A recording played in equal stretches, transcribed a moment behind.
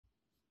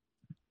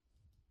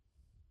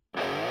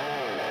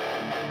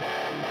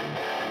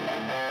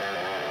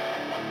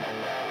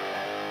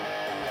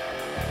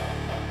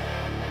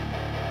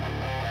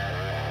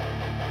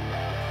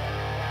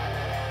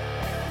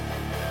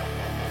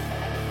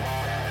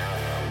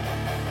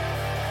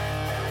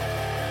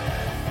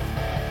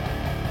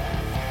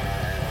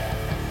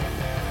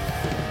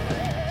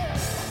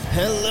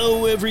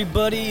Hello,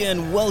 everybody,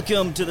 and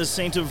welcome to the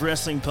Saint of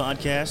Wrestling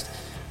podcast.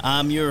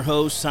 I'm your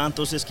host,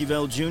 Santos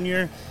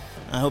Jr.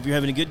 I hope you're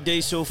having a good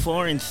day so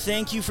far, and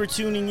thank you for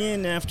tuning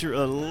in after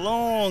a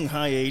long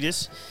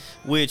hiatus,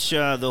 which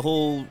the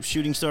whole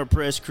Shooting Star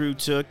Press crew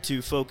took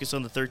to focus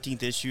on the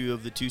 13th issue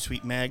of the Too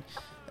Sweet Mag.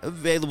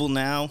 Available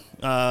now.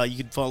 You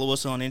can follow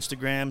us on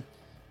Instagram,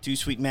 Too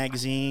Sweet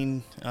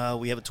Magazine.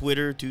 We have a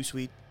Twitter, Too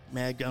Sweet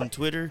Mag on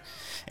Twitter,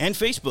 and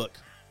Facebook.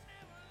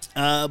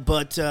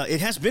 But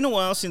it has been a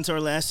while since our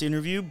last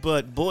interview,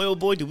 but boy, oh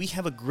boy, do we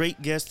have a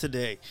great guest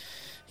today.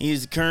 He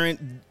is the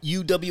current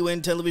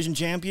UWN television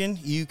champion.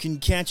 You can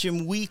catch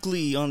him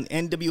weekly on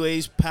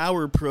NWA's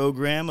Power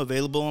program,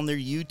 available on their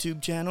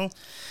YouTube channel.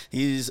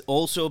 He is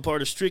also a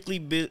part of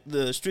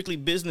the Strictly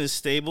Business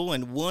stable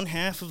and one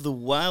half of the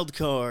Wild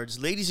Cards.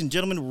 Ladies and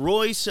gentlemen,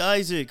 Royce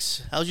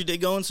Isaacs. How's your day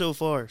going so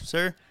far,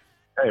 sir?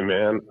 Hey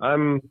man,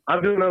 I'm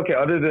doing okay.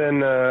 Other than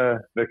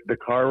the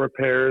car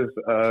repairs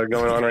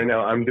going on right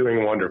now, I'm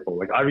doing wonderful.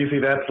 Like obviously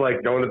that's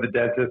like going to the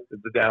dentist.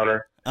 It's a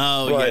downer.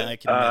 Oh but, yeah, I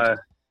can imagine.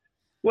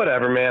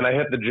 Whatever, man. I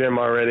hit the gym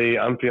already.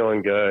 I'm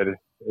feeling good.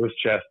 It was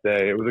chest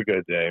day. It was a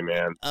good day,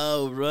 man.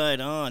 Oh, right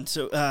on.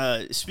 So,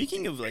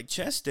 speaking of like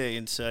chest day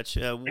and such,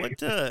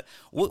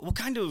 what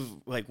kind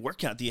of like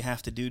workout do you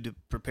have to do to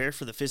prepare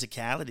for the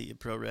physicality of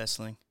pro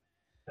wrestling?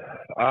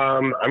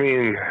 I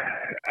mean,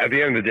 at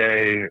the end of the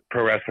day,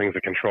 pro wrestling is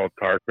a controlled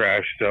car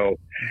crash. So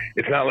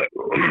it's not like,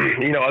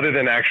 other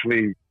than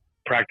actually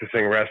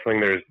practicing wrestling,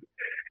 there's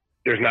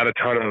not a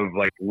ton of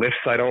like lifts.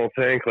 I don't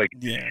think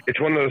It's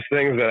one of those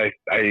things that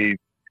I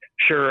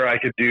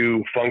could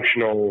do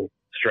functional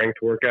strength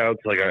workouts.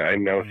 Like I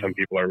know some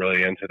people are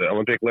really into the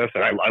Olympic lifts,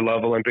 and I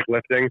love Olympic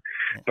lifting,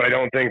 but I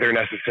don't think they're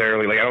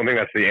necessarily I don't think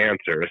that's the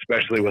answer,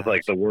 especially with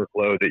like the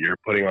workload that you're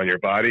putting on your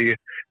body.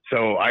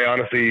 So I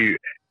honestly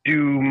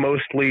do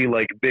mostly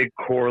like big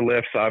core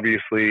lifts,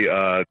 obviously,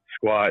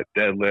 squat,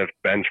 deadlift,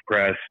 bench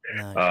press,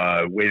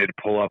 weighted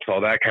pull-ups,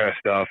 all that kind of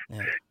stuff.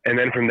 Yeah. And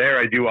then from there,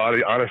 I do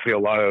honestly a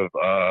lot of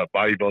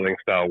bodybuilding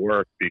style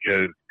work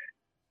because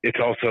it's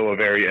also a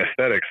very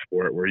aesthetic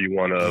sport where you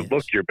want to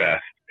look your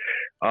best.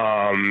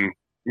 I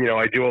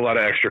do a lot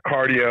of extra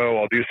cardio.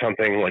 I'll do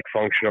something like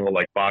functional,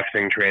 like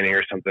boxing training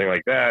or something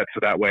like that. So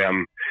that way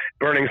I'm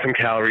burning some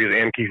calories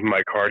and keeping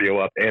my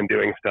cardio up and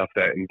doing stuff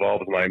that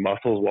involves my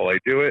muscles while I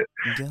do it.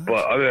 Gotcha.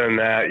 But other than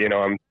that,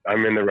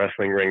 I'm in the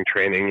wrestling ring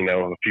training,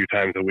 a few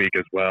times a week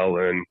as well.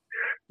 And,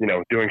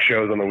 doing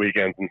shows on the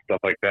weekends and stuff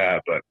like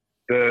that. But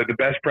the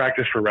best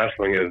practice for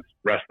wrestling is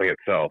wrestling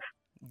itself.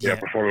 Yeah.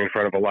 Performing in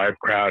front of a live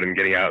crowd and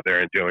getting out there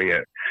and doing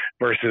it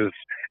versus,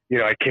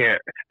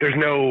 there's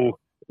no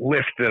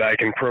lift that I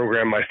can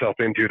program myself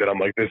into that I'm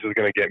like, this is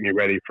going to get me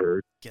ready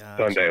for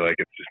Sunday. Like,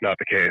 it's just not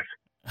the case.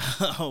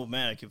 Oh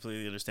man, I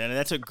completely understand. And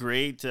that's a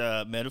great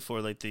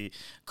metaphor, like the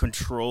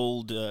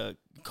controlled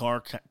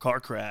car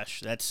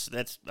crash. That's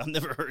I've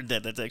never heard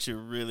that. That's actually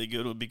a really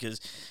good one because,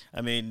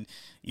 I mean,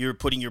 you're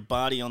putting your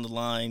body on the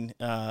line,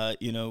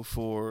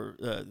 for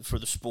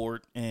the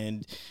sport,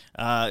 and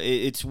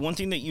it's one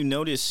thing that you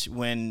notice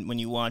when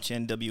you watch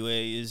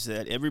NWA is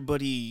that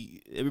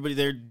everybody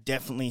there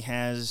definitely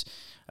has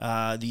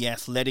the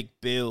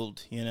athletic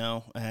build,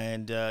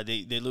 and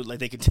they look like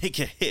they could take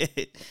a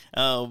hit.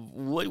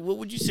 What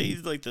would you say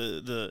is like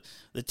the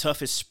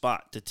toughest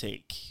spot to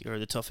take, or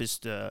the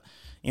toughest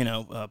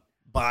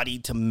body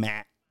to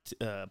mat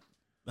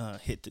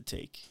hit to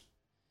take?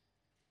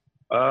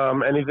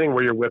 Anything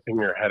where you're whipping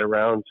your head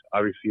around.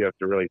 Obviously, you have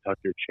to really tuck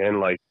your chin.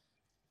 Like,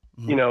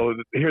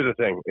 here's the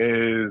thing: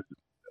 is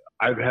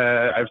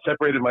I've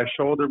separated my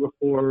shoulder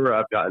before.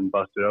 I've gotten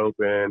busted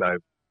open.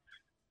 I've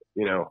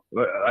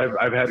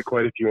had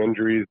quite a few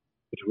injuries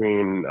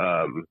between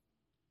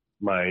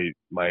my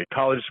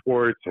college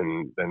sports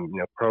and then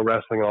pro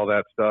wrestling, all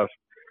that stuff.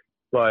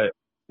 But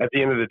at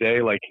the end of the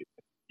day, like,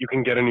 you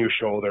can get a new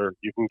shoulder,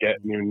 you can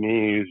get new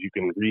knees, you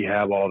can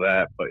rehab all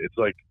that, but it's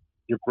like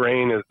your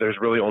brain there's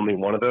really only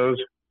one of those.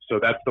 So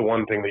that's the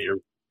one thing that you're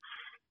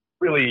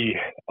really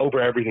over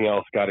everything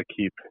else got to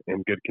keep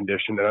in good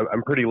condition. And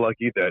I'm pretty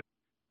lucky that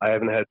I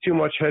haven't had too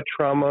much head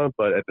trauma,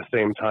 but at the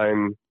same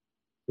time,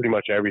 pretty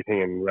much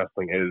everything in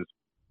wrestling is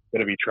going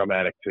to be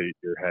traumatic to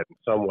your head in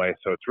some way.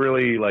 So it's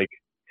really like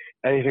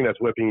anything that's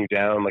whipping you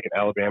down, like an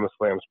Alabama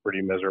slam is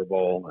pretty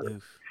miserable.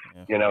 Oof,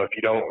 yeah. If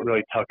you don't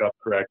really tuck up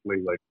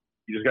correctly, like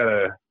you just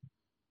gotta,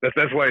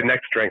 that's why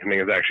neck strengthening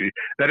is actually,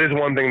 that is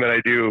one thing that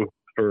I do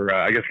for,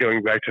 I guess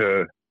going back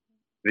to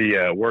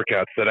the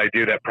workouts that I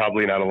do that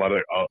probably not a lot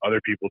of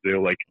other people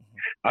do. Like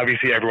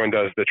obviously everyone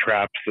does the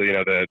traps,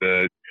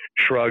 the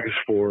shrugs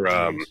for,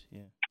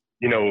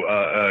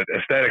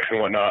 aesthetics and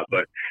whatnot,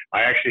 but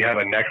I actually have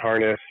a neck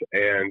harness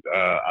and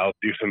I'll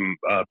do some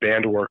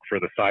band work for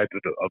the sides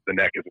of the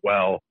neck as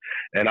well.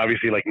 And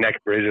obviously like neck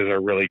bridges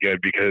are really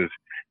good because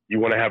you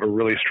want to have a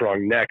really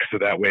strong neck so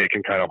that way it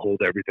can kind of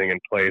hold everything in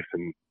place.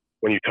 And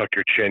when you tuck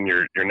your chin,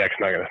 your neck's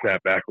not going to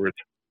snap backwards.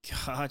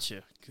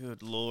 Gotcha.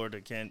 Good Lord.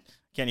 I can't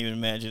even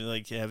imagine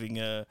like having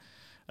a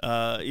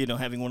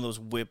having one of those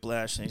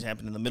whiplash things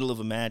happen in the middle of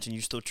a match, and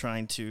you're still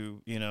trying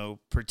to,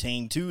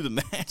 pertain to the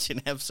match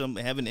and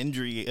have an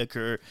injury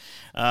occur.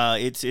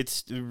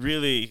 It's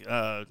really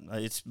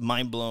it's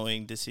mind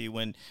blowing to see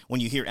when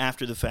you hear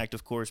after the fact,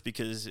 of course,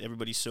 because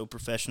everybody's so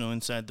professional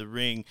inside the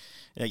ring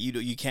that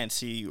you can't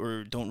see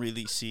or don't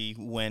really see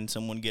when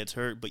someone gets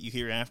hurt, but you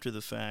hear after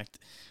the fact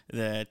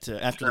that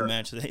after the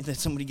match that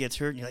somebody gets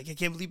hurt, and you're like, I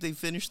can't believe they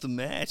finished the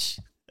match.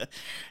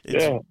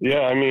 Yeah.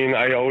 I mean,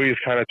 I always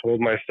kind of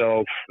told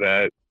myself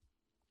that,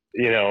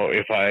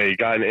 if I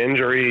got an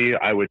injury,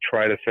 I would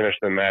try to finish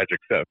the match,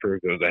 except for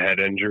if it was a head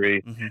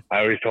injury. Mm-hmm. I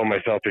always told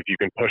myself, if you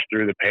can push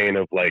through the pain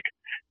of like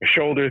a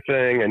shoulder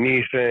thing, a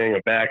knee thing,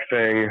 a back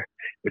thing,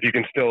 if you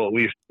can still at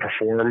least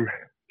perform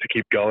to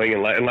keep going,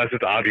 unless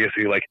it's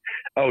obviously like,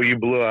 oh, you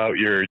blew out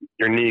your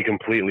knee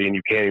completely and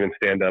you can't even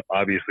stand up,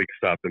 obviously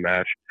stop the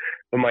match.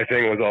 But my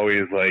thing was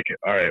always like,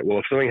 all right, well,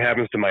 if something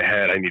happens to my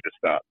head, I need to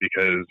stop,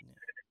 because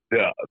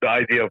the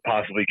idea of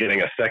possibly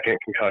getting a second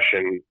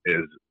concussion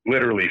is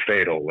literally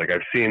fatal. Like,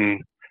 I've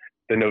seen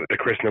the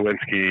Chris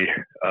Nowinski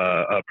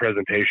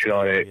presentation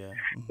on it. Yeah.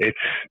 It's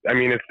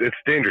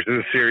dangerous. This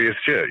is serious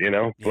shit,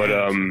 Yeah, but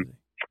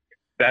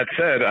that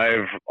said,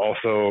 I've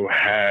also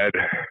had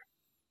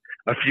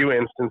a few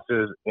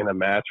instances in a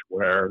match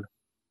where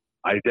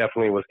I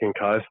definitely was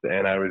concussed,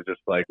 and I was just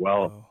like,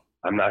 well,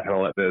 I'm not going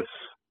to let this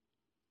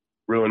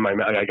ruin my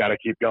match. I got to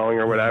keep going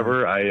or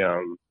whatever.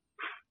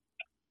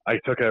 I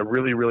took a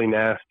really, really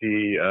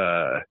nasty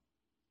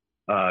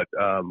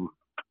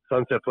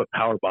sunset flip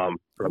powerbomb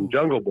from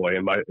Jungle Boy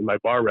in my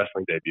bar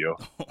wrestling debut.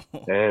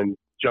 And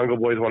Jungle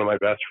Boy is one of my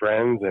best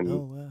friends, and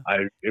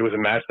it was a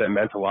match that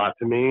meant a lot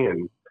to me.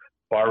 And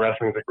bar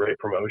wrestling is a great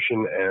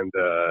promotion, and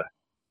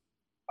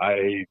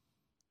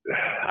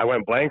I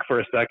went blank for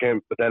a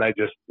second, but then I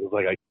just was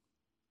like,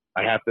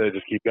 I have to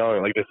just keep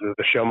going. Like,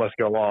 the show must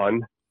go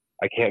on.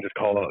 I can't just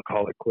call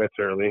it quits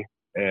early.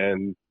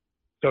 And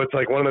so it's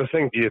like one of those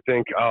things. You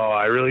think, oh,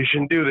 I really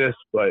shouldn't do this,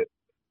 but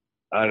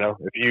I don't know.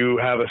 If you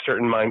have a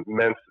certain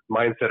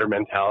mindset or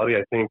mentality,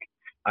 I think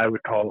I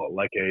would call it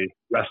like a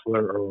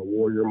wrestler or a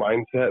warrior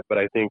mindset. But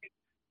I think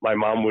my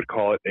mom would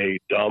call it a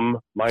dumb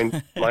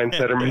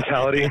mindset or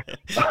mentality.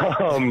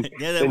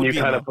 Then you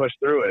kind of push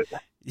through it.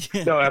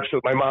 Yeah. No,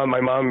 absolutely.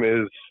 My mom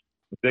is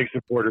a big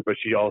supporter, but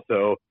she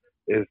also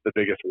is the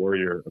biggest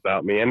warrior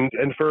about me, and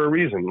for a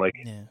reason. Like,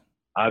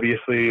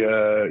 obviously,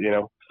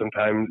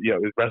 sometimes,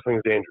 wrestling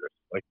is dangerous.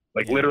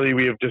 Like literally,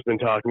 we have just been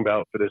talking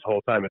about for this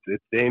whole time.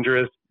 It's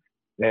dangerous,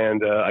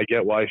 and I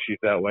get why she's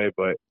that way.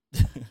 But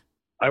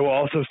I will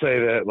also say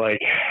that, like,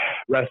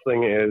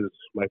 wrestling is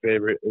my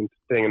favorite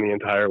thing in the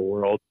entire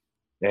world,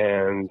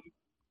 and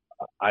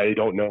I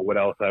don't know what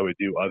else I would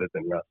do other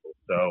than wrestle.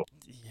 So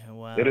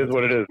it is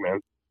what it is, man.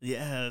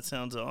 Yeah, that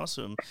sounds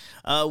awesome.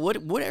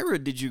 What era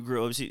did you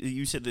grow up?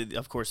 You said that,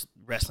 of course,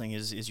 wrestling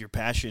is your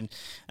passion.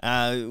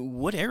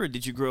 What era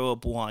did you grow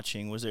up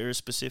watching? Was there a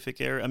specific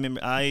era? I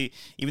remember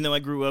even though I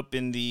grew up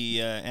in the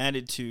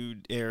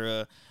Attitude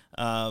Era,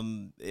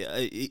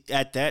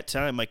 at that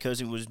time, my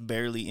cousin was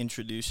barely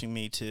introducing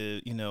me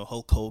to,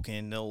 Hulk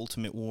Hogan, the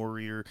Ultimate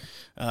Warrior,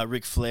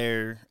 Ric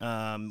Flair,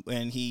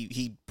 and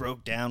he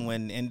broke down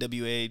when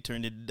NWA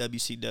turned into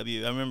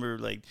WCW. I remember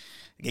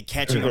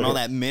catching on all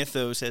that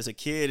mythos as a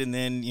kid, and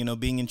then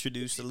being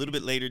introduced a little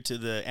bit later to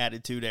the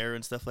Attitude Era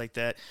and stuff like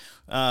that.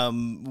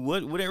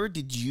 What era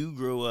did you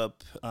grow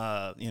up,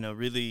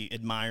 really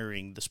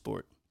admiring the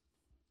sport?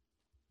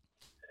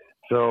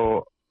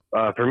 So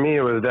for me,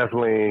 it was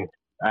definitely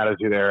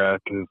Attitude Era,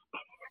 because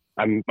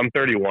I'm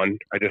 31.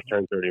 I just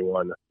turned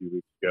 31 a few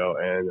weeks ago,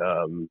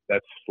 and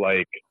that's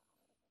like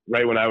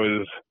right when I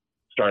was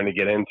starting to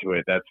get into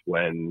it. That's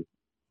when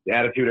the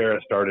Attitude Era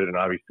started, and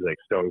obviously, like,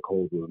 Stone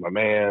Cold was my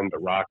man, The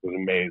Rock was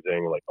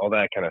amazing, like all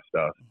that kind of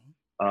stuff.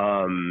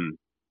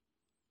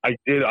 I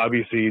did,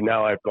 obviously,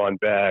 now I've gone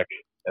back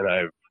and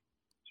I've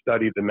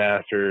studied the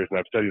Masters, and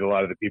I've studied a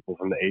lot of the people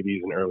from the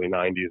 80s and early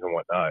 90s and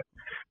whatnot.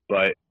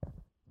 But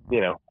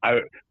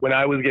when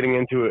I was getting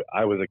into it,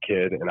 I was a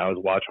kid, and I was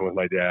watching with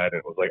my dad, and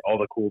it was like all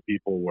the cool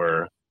people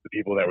were the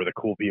people that were the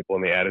cool people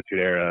in the Attitude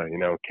Era,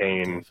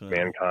 Kane, Definitely.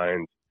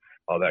 Mankind,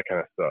 all that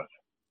kind of stuff.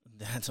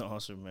 That's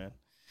awesome, man.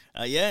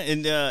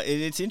 And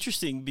it's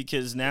interesting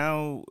because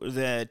now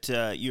that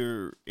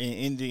you're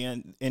in the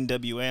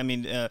NWA, I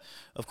mean,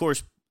 of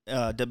course,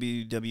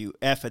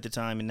 WWF at the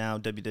time, and now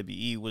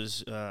WWE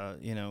was,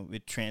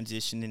 it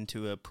transitioned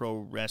into a pro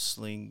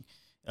wrestling.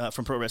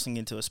 From pro wrestling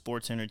into a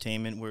sports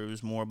entertainment where it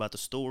was more about the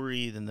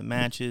story than the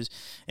matches,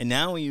 and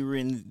now you're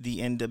in the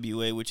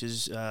NWA, which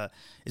is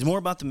more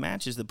about the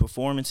matches, the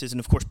performances, and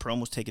of course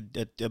promos take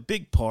a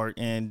big part,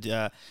 and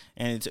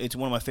it's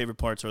one of my favorite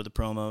parts are the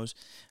promos.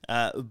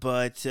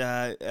 But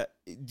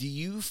do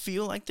you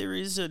feel like there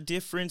is a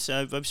difference?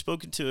 I've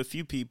spoken to a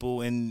few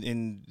people,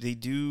 and they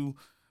do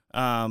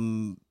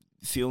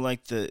feel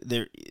like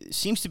there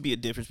seems to be a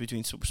difference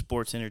between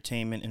sports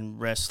entertainment and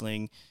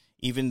wrestling.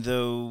 Even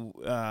though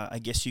I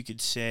guess you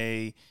could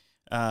say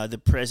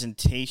the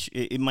presentation,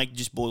 it might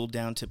just boil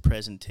down to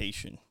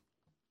presentation.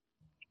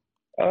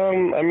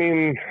 I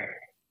mean,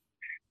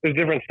 there's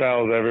different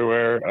styles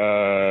everywhere.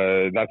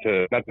 Not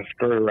to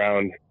skirt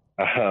around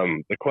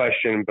the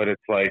question, but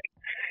it's like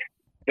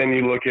then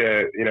you look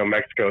at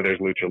Mexico. There's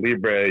lucha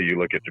libre. You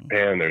look at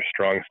Japan. There's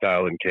strong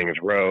style in King's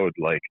Road.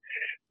 Like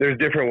there's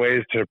different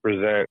ways to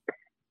present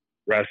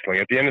wrestling.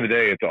 At the end of the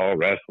day, it's all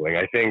wrestling.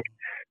 I think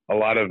a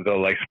lot of the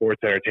like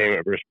sports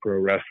entertainment versus pro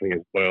wrestling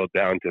is boiled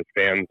down to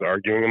fans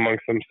arguing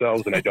amongst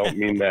themselves, and I don't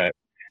mean that.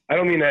 I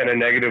don't mean that in a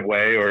negative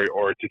way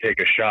or to take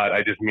a shot.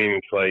 I just mean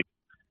it's like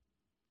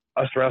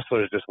us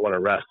wrestlers just want to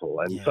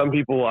wrestle, and some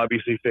people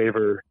obviously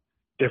favor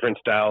different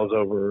styles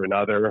over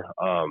another.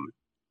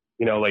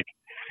 Like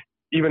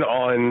even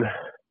on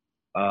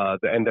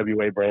the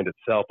NWA brand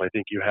itself, I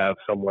think you have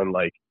someone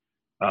like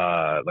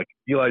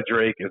Eli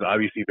Drake is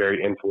obviously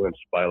very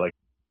influenced by like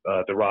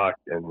The Rock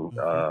and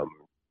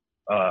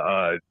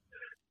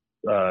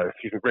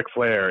Ric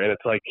Flair, and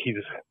it's like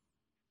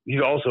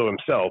he's also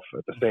himself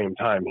at the same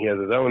time. He has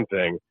his own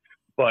thing,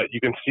 but you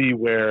can see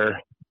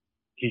where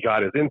he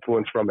got his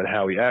influence from and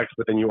how he acts.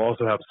 But then you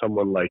also have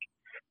someone like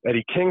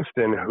Eddie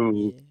Kingston,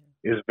 who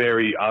is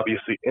very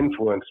obviously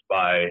influenced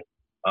by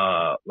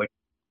like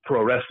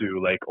pro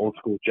wrestling, like old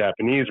school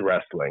Japanese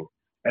wrestling.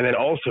 And then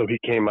also he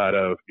came out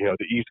of,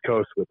 the East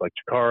Coast with like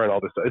Chikara and all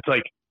this stuff. It's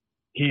like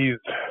he's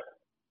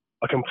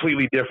a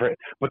completely different,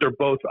 but they're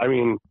both, I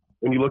mean,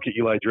 when you look at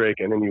Eli Drake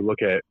and then you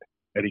look at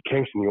Eddie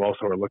Kingston, you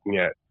also are looking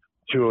at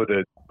two of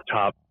the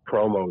top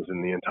promos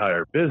in the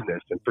entire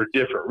business, and for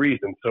different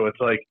reasons. So it's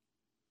like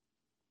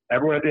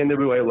everyone at the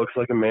NWA looks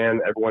like a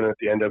man. Everyone at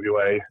the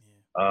NWA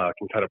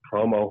can cut a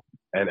promo,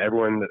 and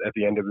everyone at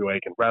the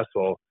NWA can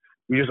wrestle.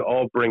 We just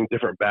all bring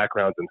different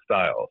backgrounds and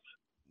styles.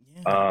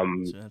 Yeah,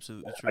 that's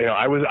absolutely true.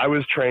 I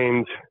was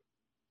trained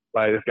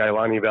by this guy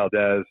Lonnie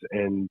Valdez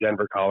in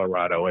Denver,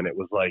 Colorado, and it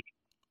was like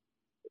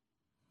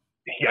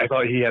I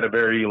thought he had a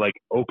very like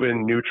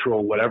open,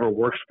 neutral, whatever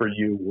works for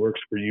you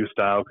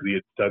style, because he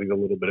had studied a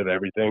little bit of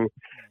everything.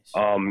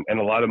 Nice. And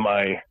a lot of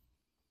my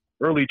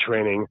early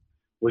training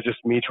was just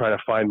me trying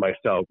to find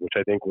myself, which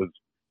I think was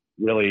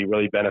really,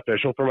 really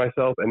beneficial for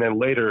myself. And then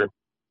later,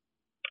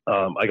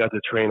 I got to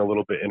train a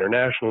little bit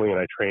internationally, and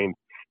I trained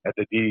at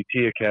the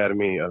DDT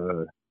Academy,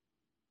 or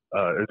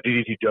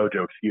DDT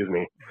Dojo,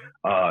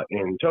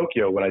 in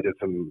Tokyo when I did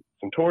some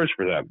tours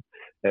for them.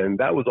 And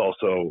that was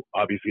also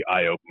obviously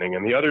eye-opening.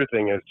 And the other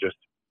thing is just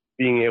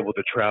being able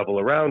to travel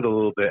around a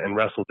little bit and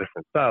wrestle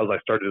different styles. I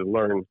started to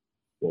learn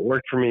what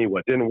worked for me,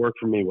 what didn't work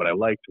for me, what I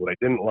liked, what I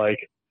didn't like.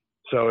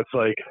 So it's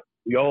like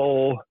we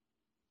all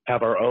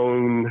have our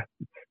own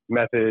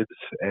methods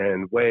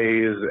and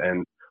ways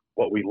and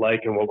what we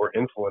like and what we're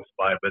influenced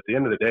by. But at the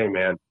end of the day,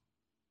 man,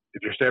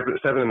 if you're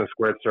seven in a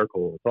squared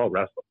circle, it's all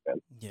wrestling,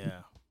 man.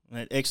 Yeah.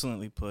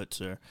 Excellently put,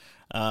 sir.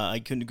 I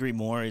couldn't agree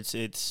more. It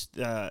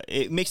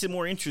makes it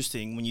more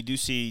interesting when you do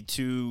see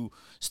two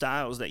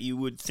styles that you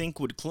would think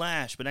would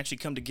clash, but actually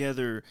come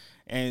together.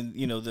 And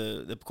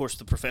of course,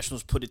 the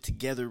professionals put it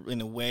together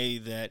in a way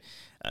that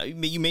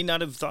you may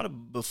not have thought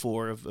of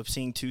before. Of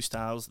seeing two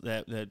styles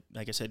that,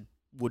 like I said,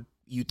 would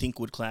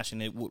clash,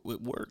 and it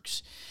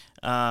works.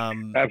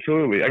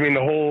 Absolutely. I mean,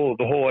 the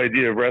whole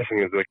idea of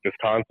wrestling is like this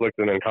conflict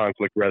and then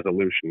conflict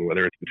resolution,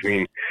 whether it's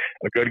between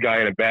a good guy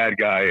and a bad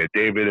guy, a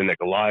David and a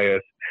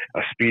Goliath,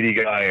 a speedy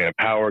guy and a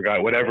power guy,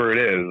 whatever it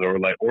is,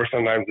 or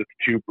sometimes it's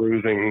two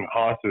bruising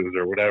hosses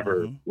or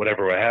whatever what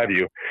have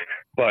you.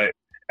 But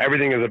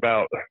everything is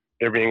about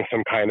there being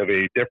some kind of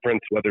a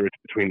difference, whether it's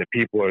between the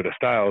people or the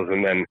styles,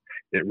 and then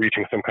it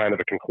reaching some kind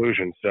of a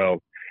conclusion. So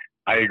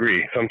I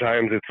agree.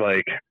 Sometimes it's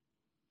like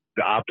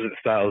the opposite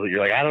styles that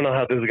you're like, I don't know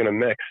how this is going to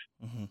mix,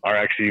 are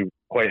actually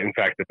quite, in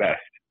fact, the best.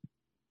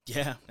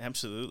 Yeah,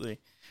 absolutely.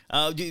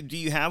 Do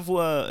you have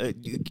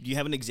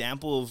an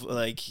example of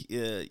like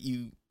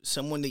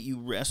someone that you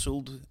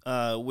wrestled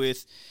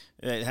with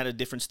had a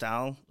different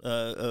style,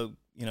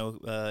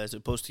 as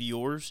opposed to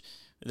yours,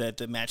 that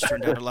the match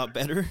turned out a lot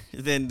better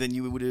than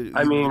you would have?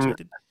 I mean,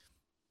 expected?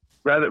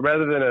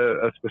 rather than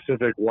a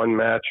specific one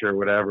match or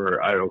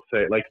whatever, I will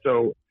say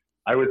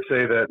I would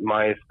say that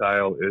my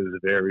style is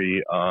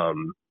very, I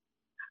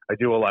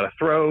do a lot of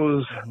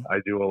throws. I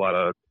do a lot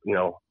of,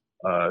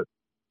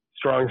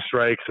 strong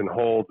strikes and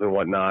holds and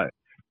whatnot,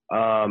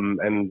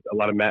 and a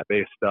lot of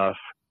mat-based stuff.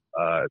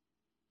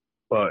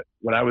 But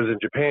when I was in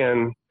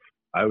Japan,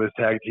 I was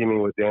tag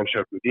teaming with Dan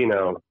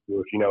Shokudino, who,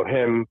 if you know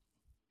him,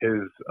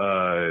 his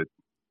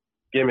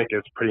gimmick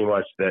is pretty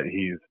much that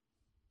he's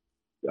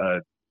a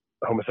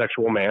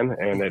homosexual man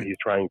and that he's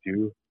trying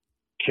to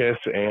kiss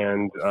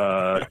and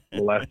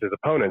molest his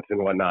opponents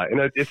and whatnot. And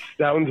it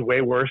sounds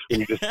way worse when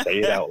you just say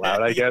it out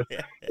loud, I guess.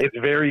 It's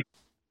very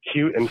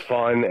cute and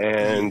fun,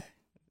 and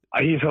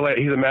he's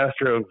hilarious. He's a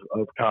master of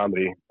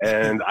comedy,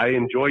 and I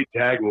enjoyed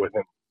tagging with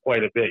him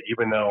quite a bit,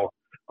 even though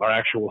our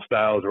actual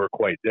styles were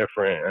quite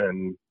different.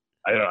 And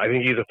I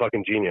think he's a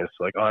fucking genius.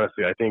 Like,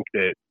 honestly, I think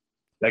that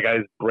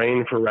guy's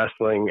brain for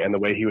wrestling and the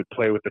way he would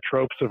play with the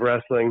tropes of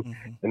wrestling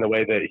and the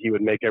way that he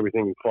would make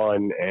everything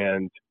fun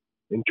and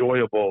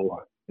enjoyable.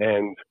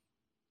 And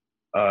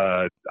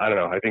I don't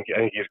know. I think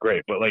he's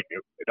great. But like,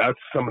 that's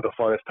some of the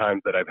funnest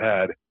times that I've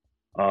had.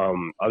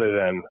 Other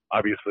than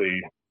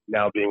obviously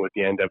now being with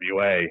the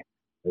NWA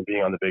and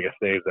being on the biggest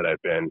stage that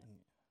I've been.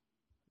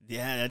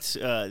 Yeah, that's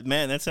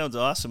man, that sounds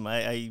awesome.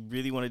 I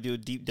really want to do a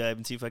deep dive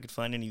and see if I could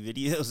find any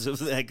videos of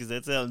that, because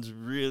that sounds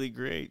really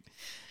great.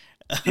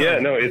 Yeah,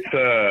 no,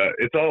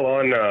 it's all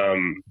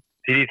on.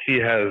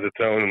 DDT has its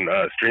own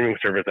streaming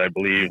service, I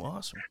believe. Oh,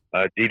 awesome.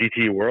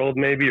 DDT World,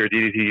 maybe, or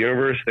DDT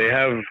Universe.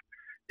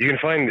 You can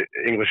find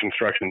English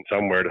instruction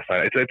somewhere to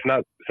find. It's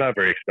not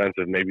very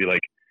expensive. Maybe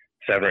like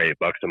 $7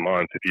 or $8 a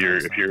month if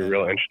you're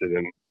real interested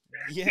in.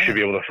 Yeah. You should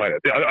be able to find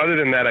it. Other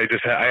than that, I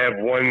have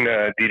one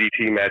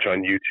DDT match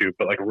on YouTube,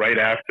 but like right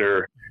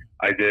after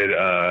I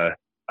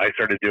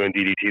started doing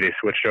DDT, they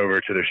switched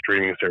over to their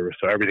streaming service,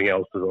 so everything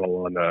else is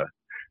all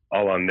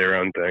on their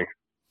own thing.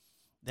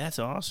 That's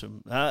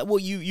awesome. Well,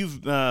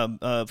 you've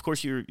of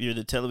course you're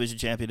the television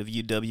champion of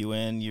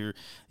UWN.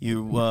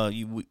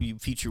 You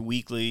feature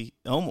weekly,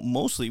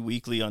 mostly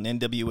weekly on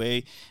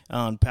NWA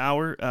on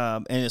Power.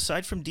 And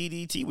aside from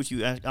DDT, which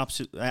you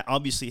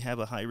obviously have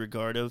a high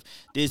regard of,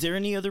 is there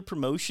any other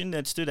promotion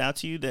that stood out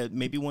to you, that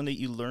maybe one that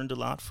you learned a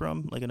lot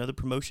from, like another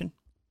promotion?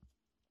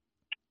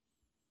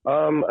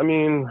 I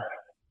mean,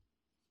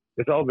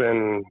 it's all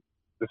been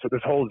this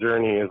whole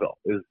journey is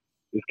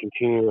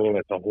continuing.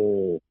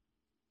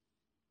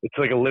 It's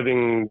like a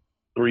living,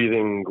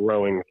 breathing,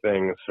 growing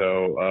thing.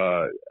 So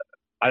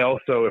I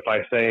also, if I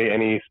say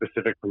any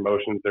specific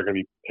promotions, they're going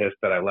to be pissed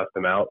that I left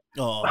them out.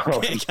 Oh,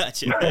 okay,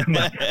 gotcha.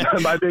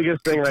 My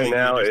biggest thing right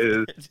now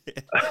is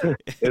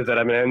that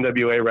I'm an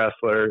NWA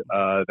wrestler.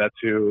 That's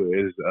who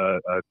is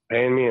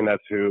paying me, and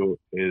that's who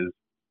is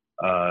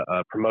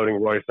promoting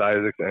Royce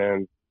Isaacs,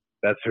 and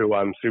that's who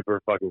I'm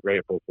super fucking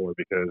grateful for,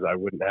 because I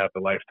wouldn't have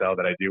the lifestyle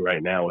that I do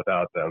right now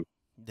without them.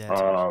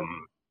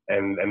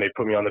 And they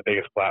put me on the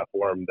biggest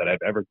platform that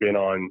I've ever been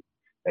on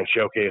and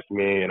showcased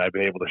me, and I've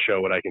been able to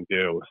show what I can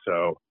do.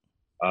 So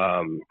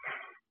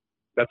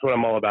that's what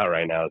I'm all about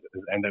right now, is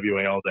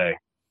NWA all day.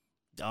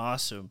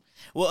 Awesome.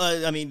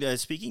 Well, I mean,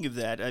 speaking of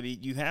that, I mean,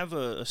 you have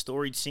a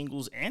storied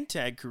singles and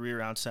tag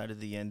career outside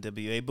of the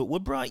NWA, but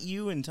what brought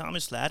you and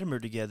Thomas Latimer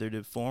together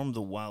to form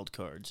the Wild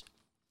Cards?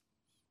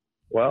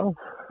 Well,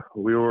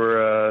 we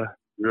were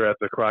at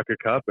the Crockett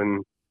Cup,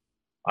 and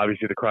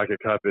obviously the Crockett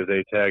Cup is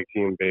a tag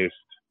team based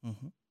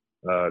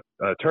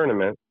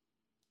tournament,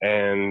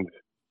 and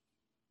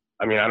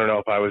I mean, I don't know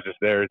if I was just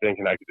there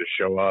thinking I could just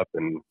show up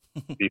and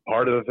be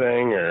part of the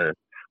thing, or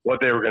what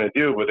they were going to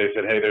do, but they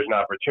said, hey, there's an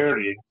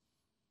opportunity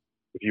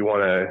if you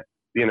want to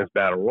be in this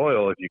battle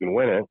royal, if you can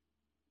win it.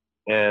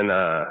 And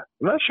I'm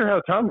not sure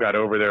how Tom got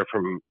over there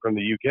from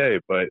the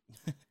UK, but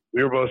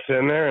we were both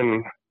sitting there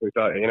and we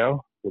thought,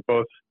 we're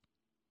both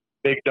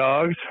big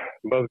dogs,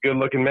 both good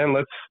looking men,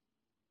 let's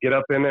get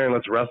up in there and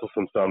let's wrestle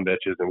some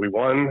bitches. And we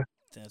won.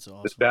 That's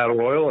awesome. This battle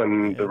royal,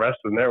 and the rest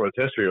of them there was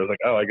history. It was like,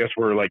 oh, I guess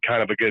we're like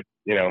kind of a good,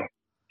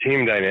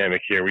 team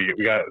dynamic here. We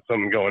got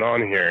something going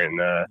on here, and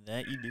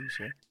that you do,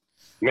 sir.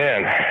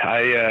 Man,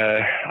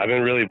 I've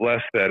been really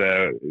blessed that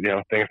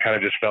things kind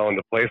of just fell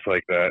into place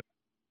like that.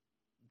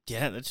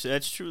 Yeah,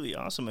 that's truly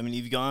awesome. I mean,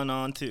 you've gone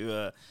on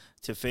to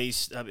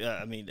face,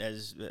 I mean,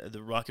 as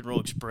the Rock and Roll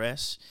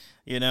Express,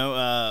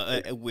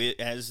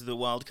 as the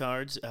Wild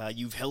Cards.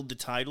 You've held the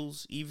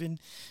titles even.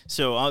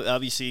 So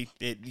obviously,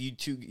 you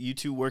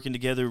two working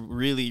together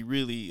really,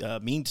 really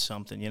means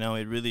something.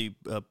 It really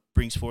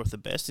brings forth the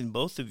best in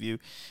both of you.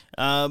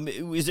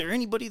 Is there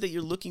anybody that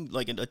you're looking,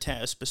 like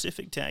a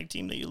specific tag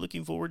team that you're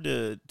looking forward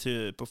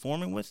to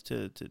performing with,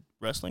 to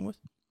wrestling with?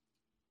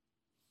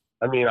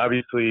 I mean,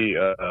 obviously,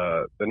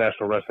 the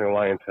National Wrestling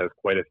Alliance has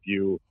quite a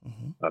few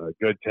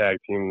good tag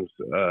teams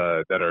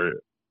that are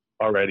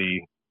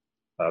already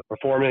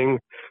performing.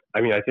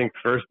 I mean, I think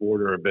first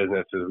order of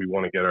business is we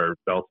want to get our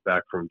belts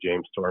back from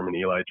James Storm and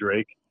Eli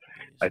Drake.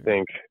 I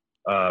think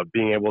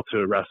being able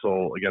to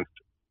wrestle against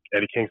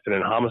Eddie Kingston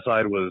and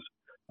Homicide was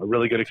a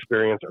really good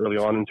experience early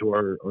on into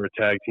our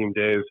tag team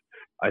days.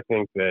 I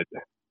think that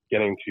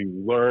getting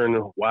to learn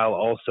while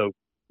also,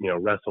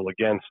 wrestle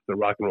against the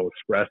Rock and Roll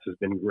Express has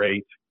been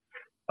great.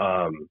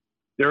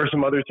 There are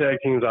some other tag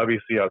teams,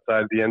 obviously,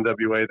 outside the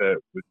NWA that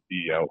would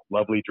be,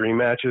 lovely dream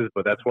matches,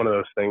 but that's one of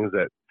those things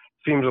that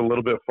seems a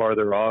little bit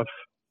farther off.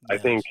 Yes.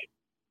 I think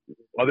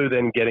other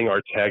than getting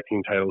our tag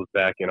team titles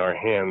back in our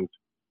hands,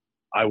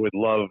 I would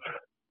love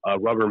a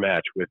rubber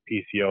match with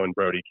PCO and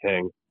Brody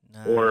King.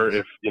 Nice. Or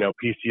if,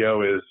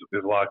 PCO is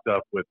locked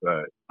up with,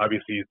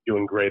 obviously he's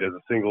doing great as a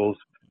singles,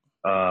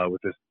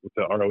 with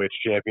the ROH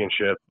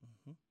championship,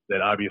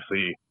 then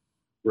obviously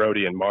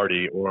Brody and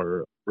Marty,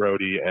 or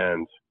Brody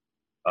and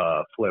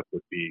Flip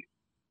would be,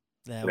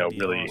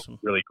 really, awesome.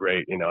 Really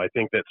great. I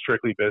think that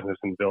Strictly Business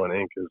and Villain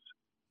Inc. is,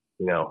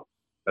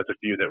 that's a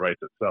feud that writes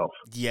itself.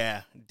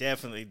 Yeah,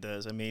 definitely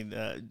does. I mean,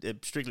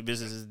 Strictly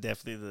Business is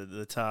definitely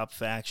the top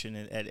faction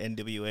at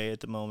NWA at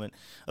the moment.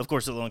 Of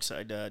course,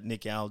 alongside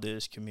Nick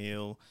Aldis,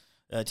 Camille,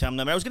 Tom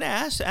Nunn. I was going to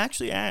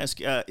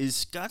ask, is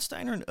Scott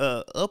Steiner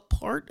a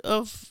part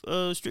of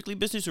Strictly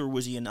Business, or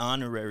was he an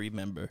honorary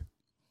member?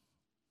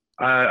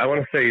 I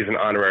want to say he's an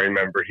honorary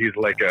member. He's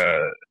like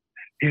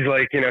he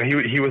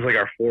was like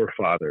our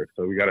forefather,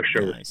 so we got to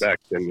show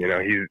respect. And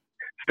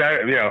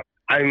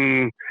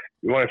You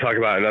want to talk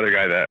about another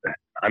guy that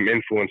I'm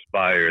influenced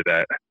by or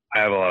that I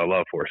have a lot of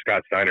love for.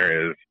 Scott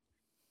Steiner is,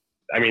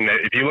 I mean,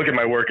 if you look at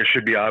my work, it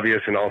should be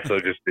obvious. And also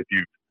just if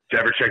you've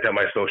ever checked out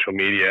my social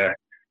media,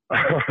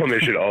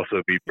 it should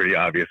also be pretty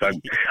obvious.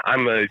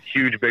 I'm a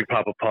huge Big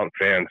Papa Pump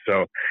fan.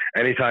 So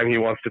anytime he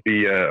wants to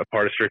be a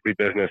part of Strictly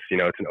Business,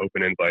 it's an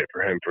open invite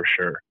for him for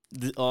sure.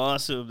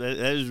 Awesome. That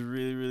is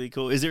really, really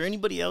cool. Is there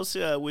anybody else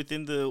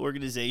within the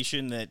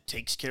organization that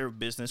takes care of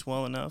business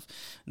well enough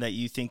that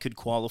you think could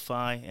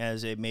qualify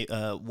as a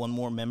one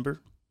more member?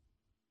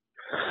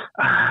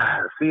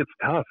 See, it's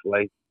tough.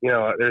 Like,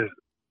 there's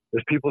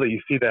people that you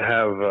see that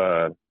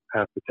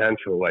have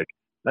potential. Like,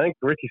 I think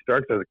Ricky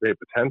Starks has a great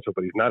potential,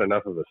 but he's not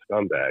enough of a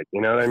scumbag. You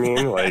know what I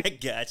mean? Like, I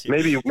gotcha.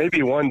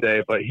 maybe one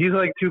day, but he's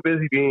like too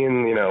busy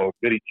being,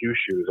 goody two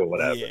shoes or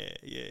whatever.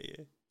 Yeah.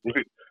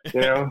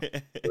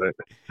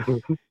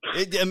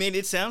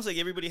 It sounds like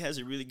everybody has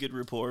a really good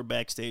rapport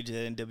backstage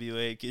at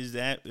NWA. Is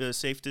that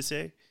safe to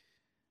say?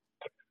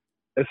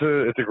 It's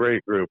a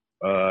great group.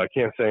 I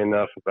can't say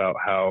enough about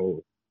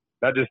how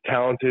not just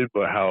talented,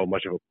 but how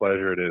much of a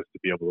pleasure it is to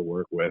be able to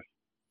work with.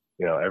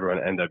 Everyone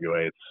at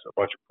NWA. It's a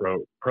bunch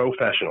of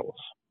professionals.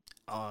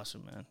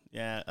 Awesome, man.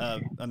 Yeah,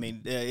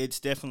 it's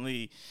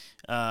definitely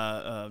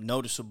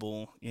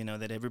noticeable,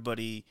 that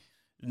everybody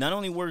not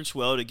only works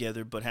well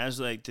together, but has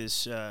like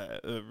this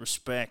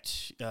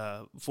respect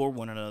for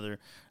one another,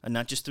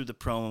 not just through the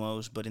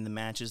promos, but in the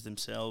matches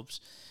themselves.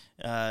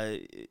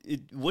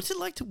 What's it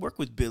like to work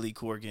with Billy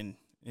Corgan?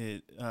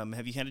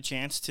 Have you had a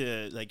chance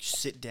to like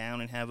sit down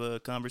and have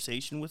a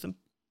conversation with him?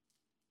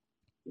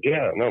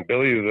 Yeah, no,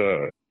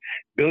 Billy.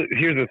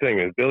 Here's the thing: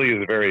 is Billy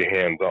is very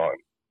hands-on.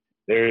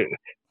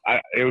 I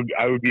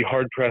would be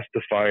hard pressed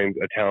to find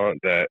a talent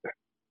that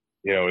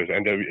is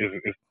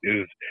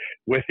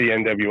with the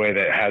NWA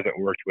that hasn't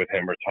worked with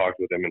him or talked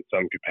with him in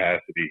some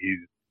capacity. He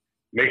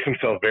makes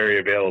himself very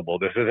available.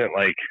 This isn't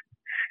like,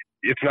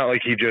 it's not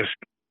like he just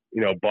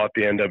bought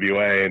the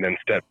NWA and then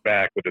stepped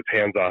back with his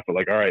hands off it.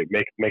 Like, all right,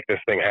 make this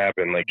thing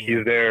happen. Like,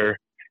 he's there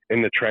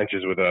in the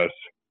trenches with us,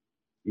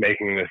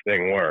 making this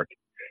thing work.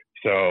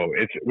 So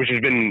which has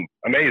been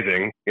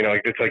amazing.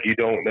 It's like you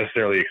don't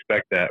necessarily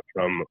expect that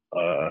from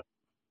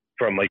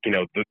like,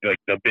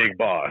 the big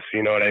boss,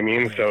 you know what I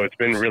mean? So it's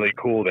been really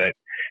cool that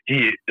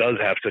he does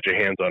have such a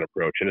hands-on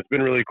approach. And it's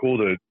been really cool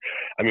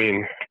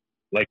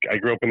like I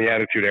grew up in the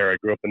Attitude Era, I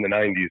grew up in the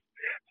 90s.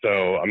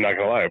 So I'm not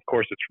going to lie. Of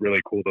course, it's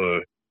really cool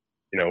to,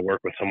 work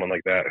with someone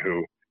like that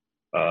who,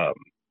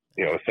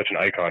 is such an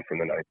icon from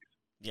the 90s.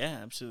 Yeah,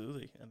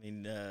 absolutely. I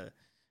mean,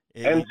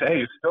 and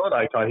he's still an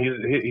icon.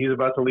 He's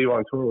about to leave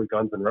on tour with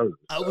Guns N' Roses.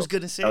 I was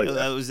gonna say.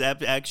 I was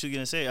actually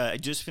gonna say. I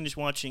just finished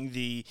watching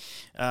the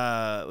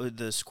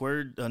Circle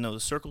Squared,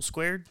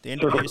 the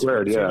NWA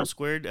Circle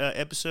Squared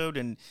episode,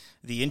 and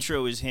the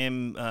intro is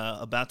him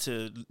about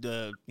to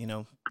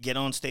get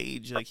on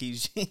stage. Like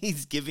he's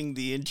giving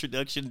the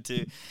introduction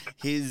to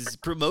his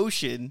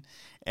promotion.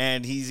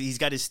 And he's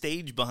got his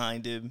stage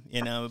behind him,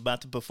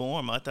 about to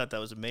perform. I thought that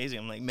was amazing.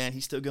 I'm like, man,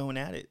 he's still going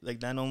at it. Like,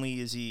 not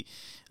only is he,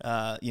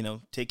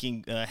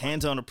 taking a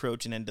hands-on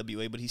approach in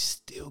NWA, but he's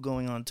still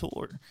going on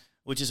tour,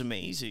 which is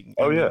amazing.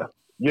 Oh, yeah.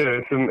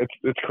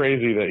 It's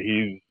crazy that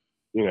he's,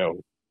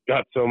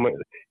 got so much.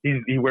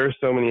 He wears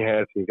so many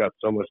hats. And he's got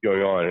so much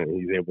going on, and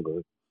he's able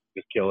to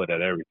just kill it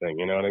at everything.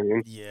 You know what I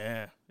mean?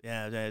 Yeah.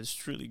 Yeah, that's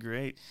truly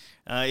great.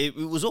 It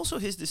was also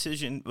his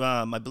decision,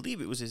 I believe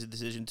it was his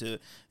decision to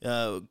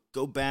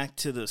go back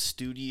to the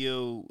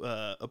studio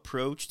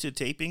approach to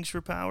tapings for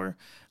Power.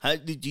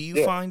 Do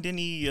you find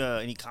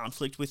any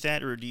conflict with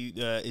that, or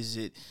does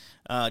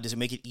it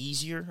make it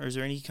easier, or is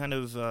there any kind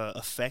of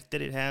effect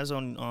that it has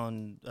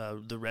on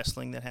the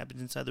wrestling that happens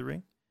inside the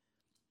ring?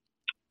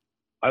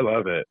 I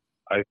love it.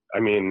 I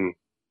mean,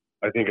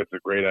 I think it's a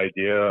great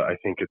idea. I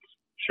think it's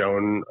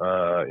shown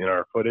in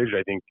our footage.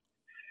 I think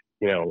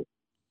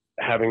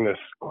having this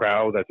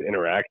crowd that's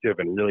interactive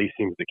and really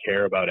seems to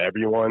care about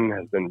everyone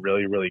has been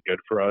really, really good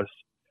for us.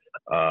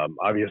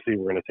 Obviously,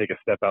 we're going to take a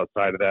step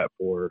outside of that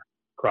for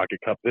Crockett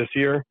Cup this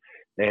year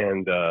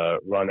and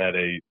run at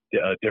a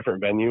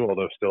different venue,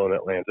 although still in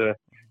Atlanta.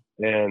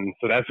 And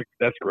so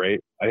that's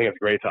great. I think it's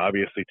great to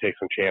obviously take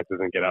some chances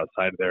and get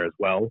outside there as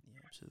well.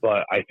 Yeah,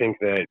 but I think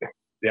that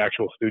the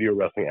actual studio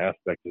wrestling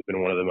aspect has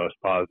been one of the most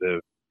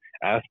positive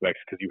aspects,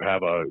 because you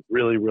have a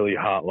really, really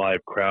hot live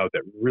crowd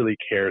that really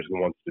cares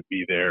and wants to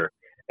be there,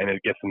 and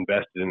it gets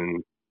invested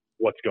in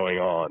what's going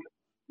on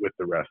with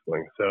the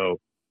wrestling. So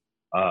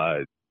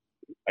I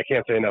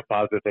can't say enough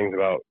positive things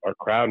about our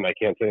crowd, and I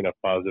can't say enough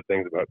positive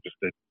things about just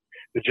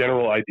the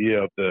general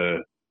idea of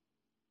the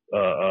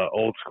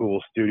old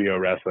school studio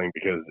wrestling,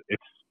 because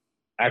it's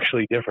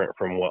actually different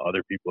from what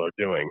other people are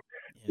doing,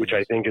 which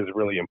I think is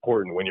really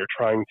important when you're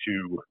trying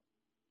to,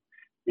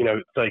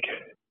 it's like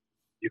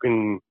you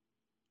can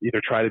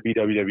either try to be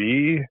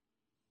WWE,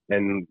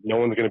 and no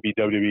one's going to be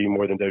WWE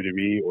more than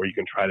WWE, or you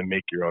can try to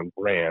make your own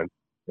brand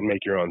and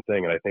make your own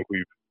thing. And I think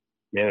we've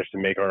managed to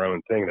make our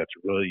own thing that's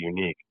really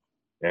unique.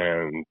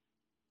 And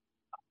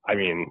I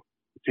mean,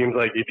 it seems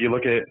like if you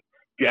look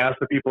you ask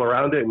the people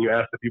around it and you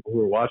ask the people who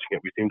are watching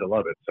it, we seem to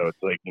love it. So it's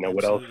like, Absolutely.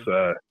 what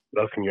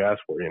else can you ask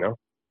for,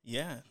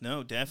 Yeah,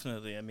 no,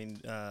 definitely. I mean,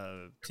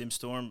 Tim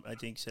Storm, I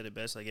think, said it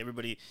best. Like,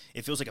 everybody,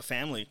 it feels like a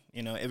family.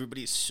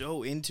 Everybody's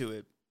so into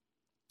it.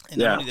 And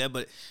not only that,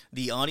 but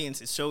the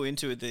audience is so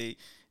into it,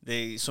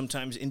 they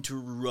sometimes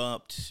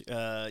interrupt,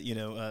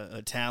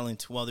 a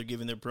talent while they're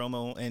giving their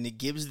promo, and it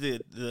gives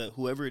the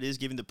whoever it is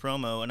giving the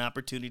promo an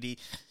opportunity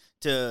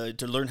to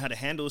learn how to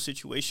handle a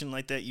situation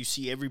like that. You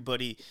see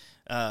everybody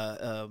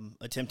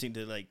attempting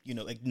to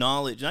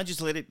acknowledge, not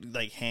just let it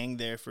hang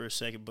there for a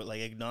second, but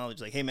acknowledge,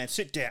 hey man,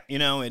 sit down,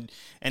 and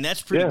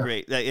that's pretty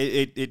great.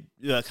 It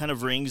kind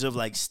of rings of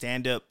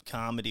stand up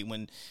comedy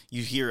when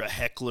you hear a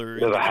heckler,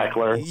 and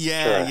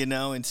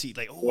see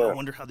I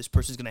wonder how this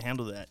person's gonna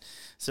handle that.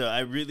 So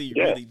I really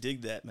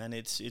dig that, man.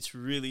 It's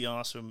really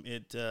awesome.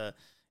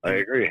 I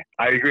agree.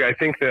 I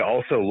think that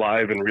also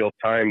live in real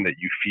time that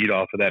you feed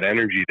off of that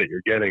energy that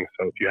you're getting.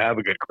 So if you have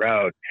a good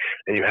crowd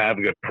and you have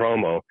a good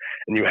promo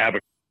and you have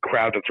a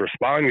crowd that's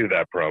responding to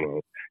that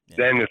promo,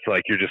 then it's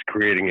like you're just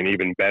creating an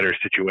even better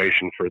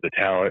situation for the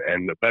talent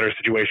and a better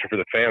situation for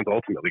the fans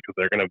ultimately, because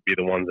they're going to be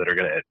the ones that are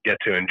going to get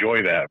to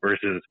enjoy that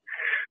versus,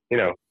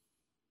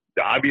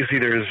 obviously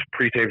there's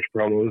pre-taped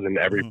promos in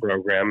every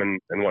program and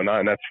whatnot,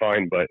 and that's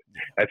fine. But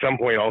at some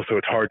point also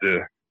it's hard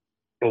to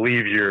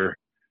believe your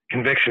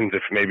convictions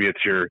if maybe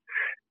it's your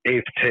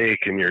eighth take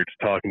and you're just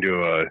talking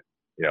to a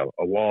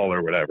wall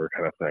or whatever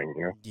kind of thing.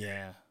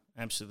 Yeah,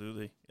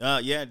 absolutely.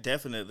 Yeah,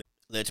 definitely.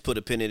 Let's put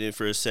a pin in it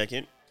for a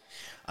second.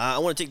 I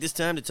want to take this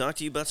time to talk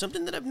to you about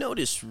something that I've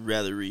noticed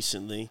rather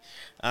recently.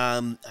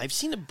 I've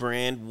seen a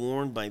brand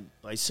worn by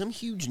some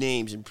huge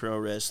names in pro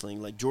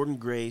wrestling, like Jordan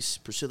Grace,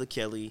 Priscilla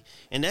Kelly,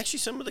 and actually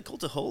some of the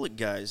Cultaholic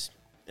guys.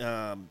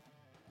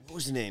 What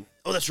was the name?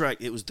 Oh, that's right.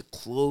 It was the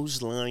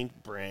Clothesline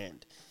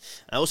brand.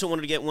 I also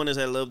wanted to get one as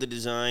I love the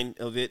design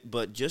of it,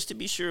 but just to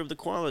be sure of the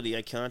quality,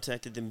 I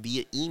contacted them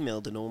via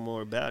email to know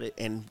more about it.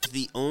 And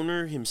the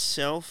owner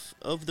himself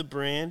of the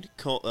brand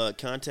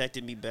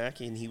contacted me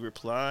back, and he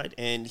replied,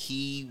 and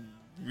he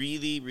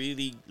really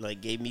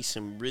gave me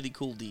some really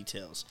cool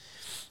details.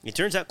 It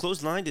turns out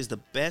Clothesline is the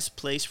best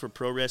place for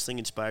pro wrestling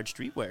inspired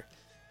streetwear.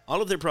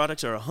 All of their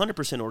products are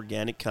 100%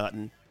 organic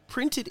cotton,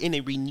 printed in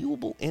a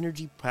renewable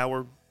energy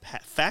power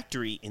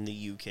factory in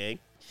the UK.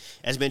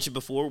 As mentioned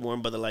before,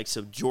 worn by the likes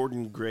of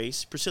Jordan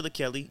Grace, Priscilla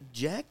Kelly,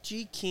 Jack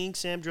G. King,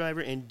 Sam Driver,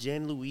 and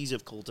Jen Louise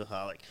of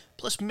Cultaholic,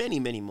 plus many,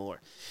 many more.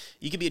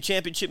 You can be a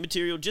championship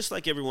material just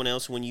like everyone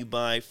else when you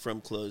buy from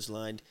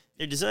Clothesline.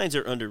 Their designs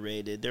are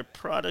underrated, their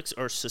products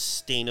are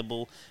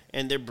sustainable,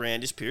 and their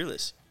brand is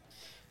peerless.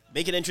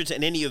 Make an entrance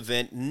at any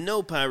event,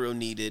 no pyro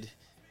needed,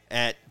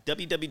 at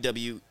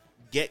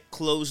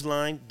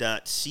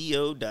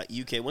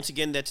www.getclothesline.co.uk. Once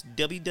again, that's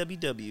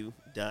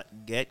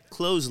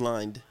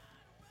www.getclothesline.co.uk.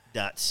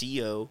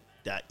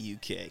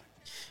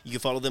 You can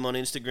follow them on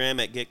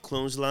Instagram at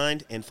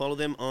GetClotheslined and follow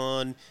them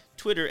on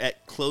Twitter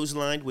at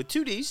Clotheslined with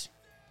 2 Ds.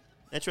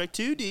 That's right,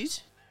 2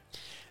 Ds.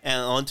 And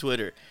on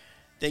Twitter.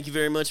 Thank you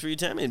very much for your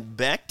time, and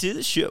back to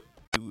the show.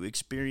 You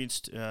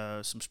experienced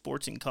some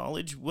sports in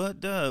college.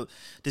 What does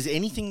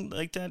anything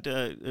like that?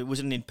 Was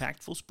it an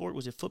impactful sport?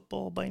 Was it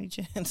football by any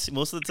chance?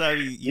 Most of the time,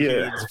 you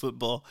hear it's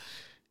football.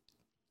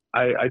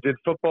 I did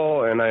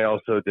football, and I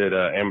also did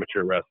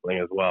amateur wrestling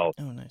as well.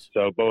 Oh, nice.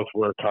 So both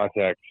were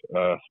contact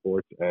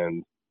sports,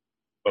 and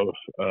both,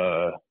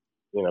 were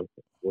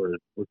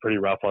pretty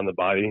rough on the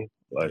body.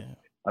 But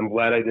I'm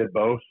glad I did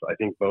both. I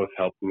think both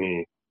helped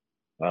me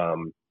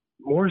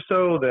more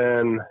so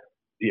than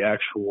the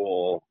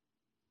actual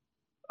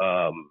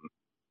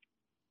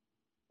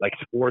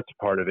sports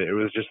part of it. It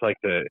was just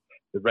the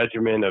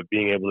regimen of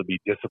being able to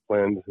be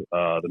disciplined,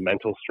 the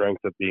mental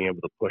strength of being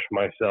able to push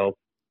myself.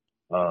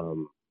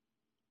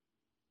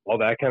 All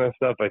that kind of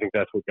stuff. I think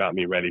that's what got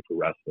me ready for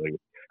wrestling.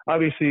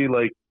 Obviously,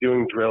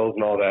 doing drills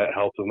and all that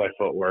helped with my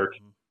footwork,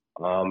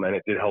 and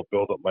it did help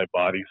build up my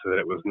body so that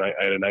it was I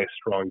had a nice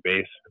strong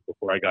base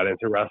before I got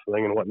into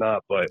wrestling and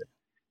whatnot. But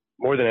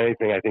more than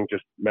anything, I think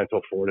just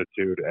mental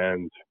fortitude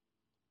and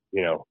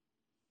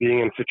being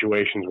in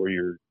situations where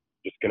you're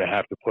just going to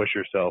have to push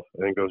yourself.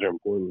 I think those are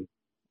important.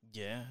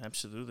 Yeah,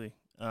 absolutely.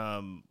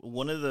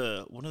 One of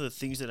the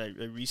things that I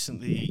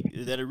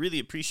really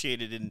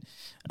appreciated in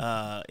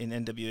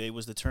NWA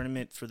was the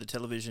tournament for the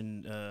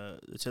television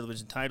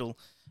title.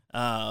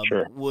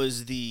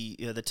 Was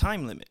the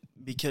time limit,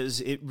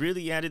 because it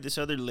really added this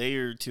other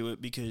layer to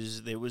it,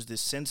 because there was this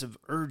sense of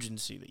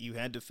urgency that you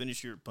had to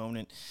finish your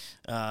opponent.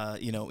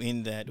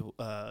 In that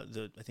I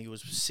think it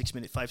was 6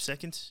 minutes 5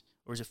 seconds.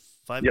 Or is it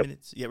 5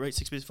 minutes? Yeah, right.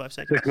 6 minutes, 5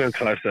 seconds. 6 minutes,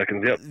 5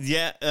 seconds. Yep.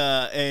 Yeah,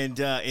 and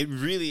it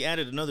really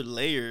added another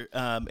layer.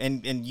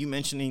 And you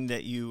mentioning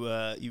that you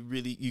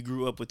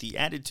grew up with the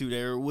Attitude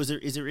Era.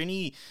 Is there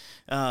any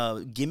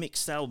gimmick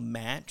style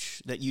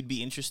match that you'd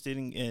be interested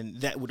in,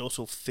 and that would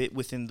also fit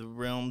within the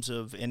realms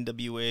of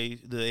NWA,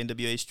 the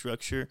NWA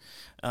structure,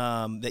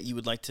 that you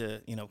would like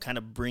to kind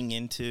of bring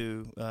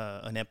into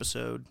an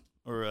episode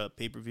or a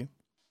pay-per-view?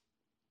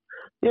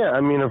 Yeah,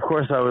 I mean, of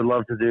course, I would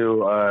love to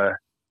do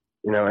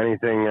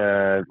anything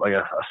like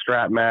a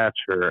strap match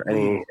or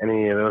any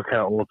of those kind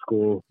of old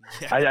school.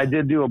 Yeah. I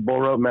did do a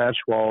bull rope match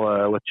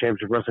while with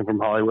Championship Wrestling from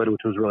Hollywood,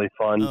 which was really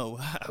fun. Oh,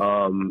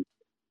 wow.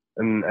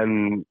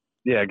 And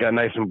yeah, it got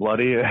nice and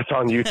bloody. It's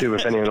on YouTube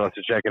if anyone wants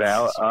to check it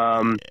out.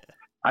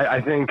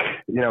 I think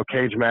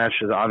cage match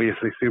is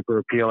obviously super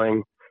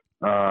appealing.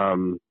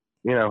 And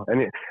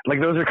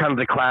those are kind of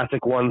the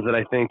classic ones that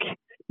I think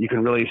you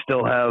can really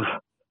still have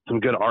some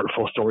good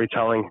artful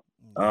storytelling.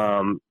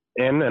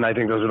 And I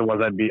think those are the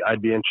ones I'd be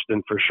interested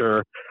in for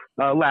sure.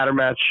 Ladder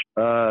match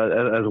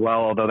as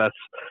well, although that's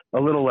a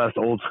little less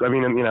old school. I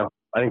mean,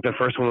 I think the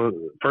first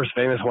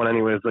famous one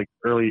anyway is like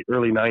early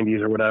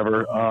 90s or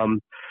whatever. I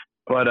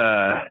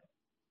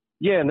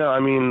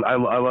mean, I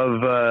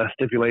love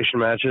stipulation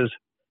matches.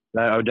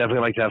 I would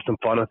definitely like to have some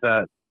fun with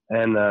that,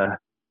 and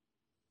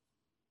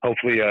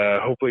hopefully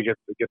get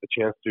the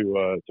chance to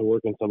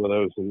work on some of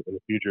those in the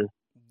future.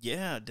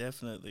 Yeah,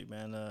 definitely,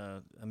 man.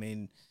 I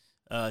mean,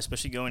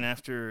 especially going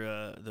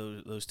after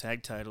those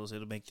tag titles,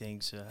 it'll make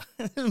things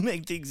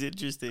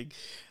interesting.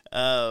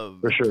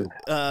 For sure.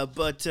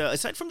 But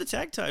aside from the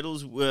tag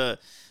titles,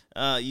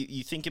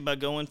 you think about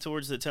going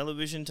towards the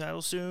television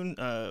title soon?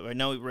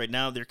 Right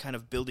now they're kind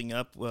of building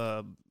up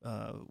a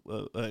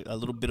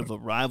little bit of a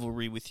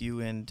rivalry with you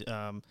and.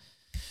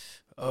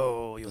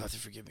 You'll have to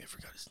forgive me. I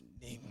forgot his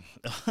name.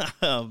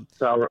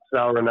 Sal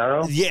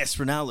Rinauro? Yes,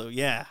 Ronaldo.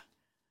 Yeah.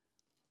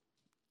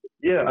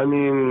 Yeah, I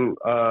mean,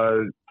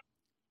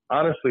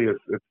 honestly,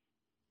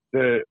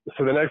 the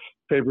next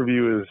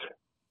pay-per-view is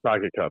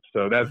Rocket Cup,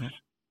 so that's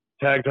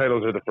tag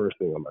titles are the first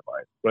thing on my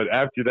mind. But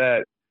after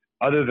that,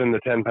 other than the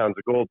 10 pounds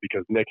of gold,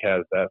 because Nick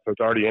has that, so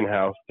it's already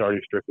in-house, it's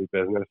already strictly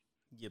business.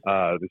 Yep.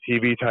 The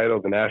TV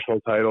title, the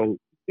national title,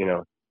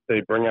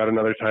 they bring out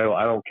another title.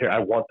 I don't care. I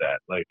want that.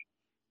 Like,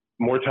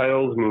 more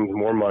titles means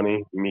more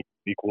money,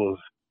 equals,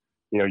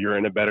 you're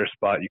in a better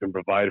spot. You can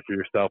provide for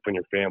yourself and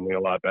your family a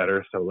lot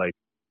better. So, like,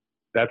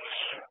 that's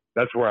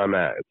where I'm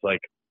at. It's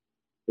like,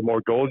 the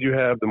more gold you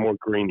have, the more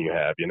green you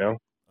have,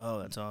 Oh,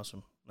 that's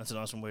awesome. That's an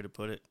awesome way to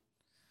put it.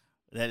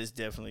 That is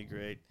definitely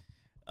great.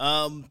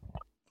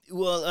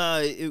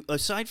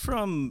 Aside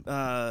from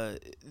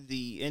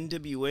the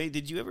NWA,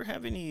 did you ever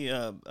have any?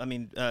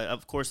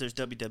 Of course, there's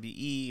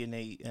WWE,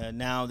 and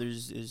now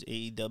there's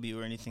AEW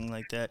or anything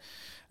like that.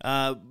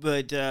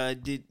 But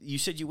you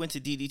said you went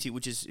to DDT,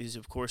 which is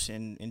of course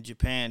in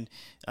Japan.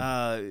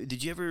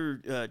 Did you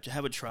ever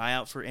have a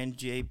tryout for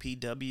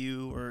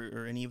NJPW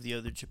or any of the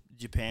other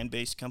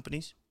Japan-based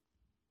companies?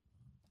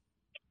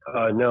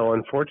 No,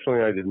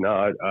 unfortunately, I did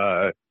not.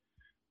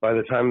 By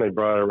the time they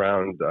brought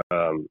around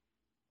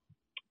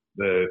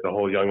the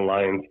whole Young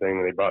Lions thing,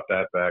 and they brought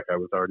that back, I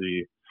was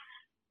already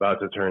about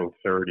to turn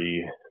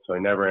 30, so I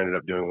never ended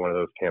up doing one of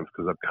those camps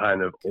because I'm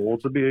kind of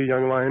old to be a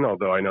Young Lion,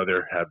 although I know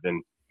there have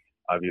been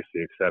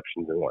obviously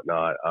exceptions and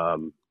whatnot. I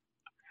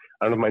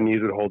don't know if my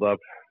knees would hold up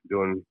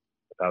doing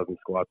 1,000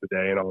 squats a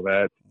day and all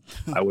that.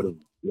 I would have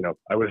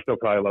still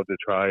probably loved to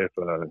try if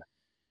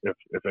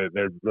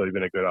there'd really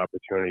been a good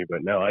opportunity,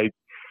 but no, I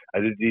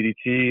did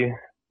DDT,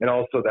 and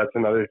also that's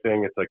another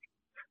thing. It's like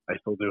I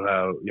still do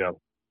have,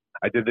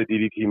 I did the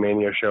DDT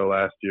Mania show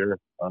last year.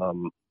 I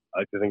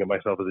like to think of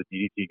myself as a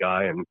DDT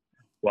guy, and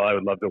while I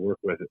would love to work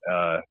with,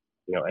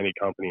 any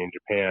company in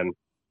Japan,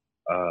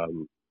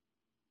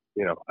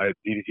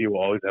 DDT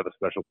will always have a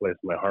special place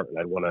in my heart, and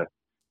I'd want to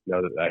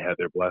know that I had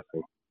their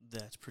blessing.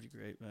 That's pretty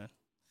great, man.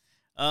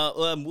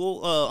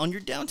 On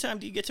your downtime,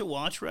 do you get to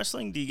watch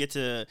wrestling? Do you get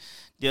to?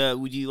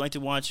 Would you like to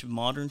watch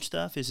modern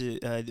stuff? Is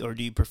it, or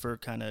do you prefer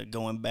kind of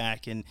going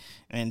back and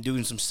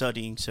doing some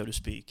studying, so to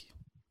speak?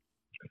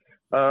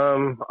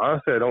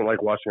 Honestly, I don't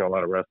like watching a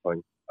lot of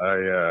wrestling.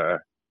 I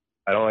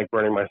don't like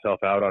burning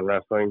myself out on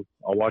wrestling.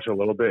 I'll watch a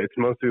little bit. It's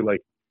mostly like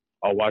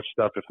I'll watch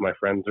stuff if my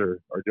friends are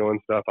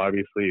doing stuff.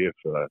 Obviously, if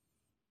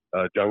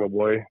Jungle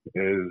Boy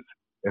is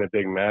in a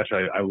big match,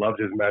 I loved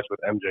his match with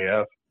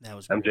MJF.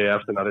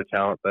 MJF's another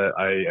talent that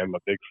I am a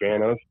big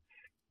fan of.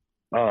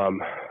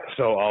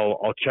 So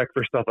I'll check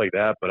for stuff like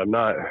that, but I'm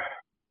not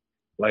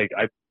like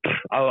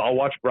I'll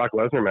watch Brock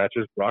Lesnar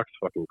matches. Brock's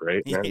fucking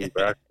great, man. Yeah.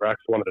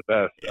 Brock's one of the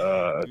best,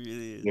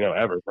 really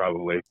ever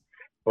probably.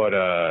 But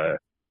other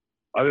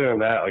than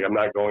that, like I'm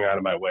not going out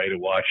of my way to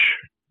watch.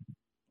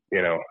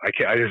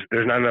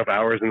 There's not enough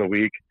hours in the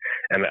week,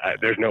 and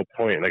there's no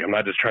point. Like I'm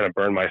not just trying to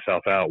burn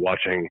myself out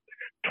watching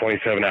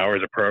 27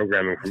 hours of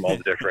programming from all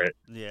the different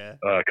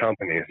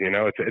companies.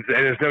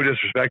 It's no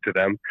disrespect to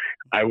them.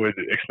 I would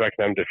expect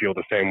them to feel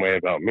the same way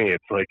about me.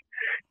 It's like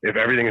if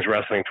everything is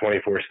wrestling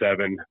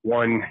 24/7,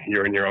 one,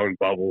 you're in your own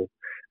bubble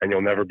and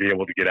you'll never be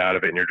able to get out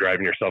of it, and you're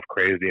driving yourself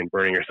crazy and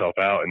burning yourself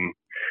out. And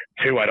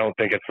two, I don't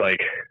think it's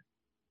like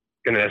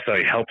going to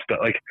necessarily help stuff.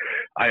 Like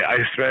I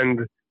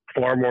spend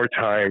far more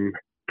time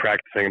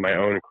practicing my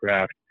own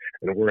craft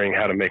and worrying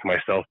how to make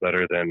myself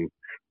better than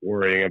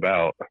worrying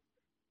about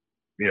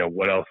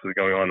what else is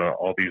going on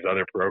all these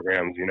other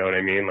programs. You know what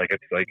I mean? Like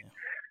it's like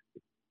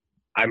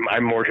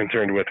I'm more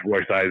concerned with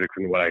Royce Isaacs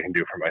and what I can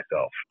do for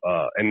myself.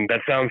 And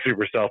that sounds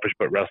super selfish,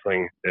 but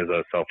wrestling is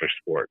a selfish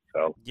sport.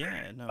 So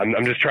Yeah, no,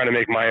 I'm just trying to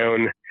make my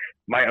own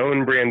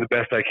brand the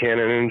best I can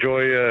and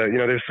enjoy.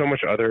 There's so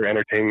much other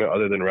entertainment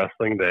other than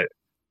wrestling that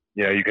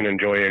you can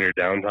enjoy in your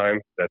downtime.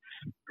 That's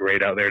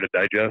great out there to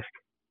digest.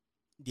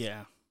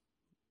 Yeah.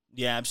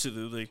 Yeah,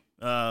 absolutely.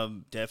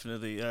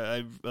 Definitely.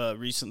 I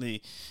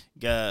recently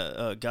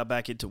got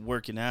back into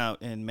working out,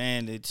 and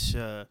man, it's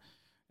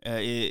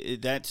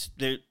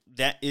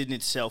that in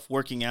itself,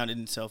 working out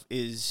in itself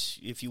is,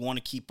 if you want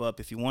to keep up,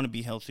 if you want to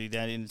be healthy,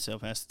 that in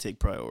itself has to take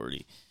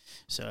priority.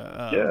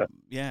 So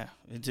yeah,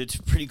 it's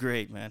pretty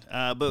great, man.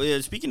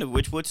 But speaking of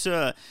which, what's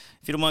if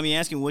you don't mind me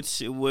asking,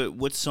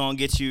 what song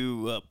gets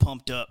you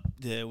pumped up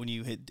when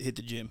you hit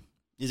the gym?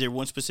 Is there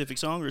one specific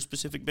song or a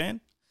specific band?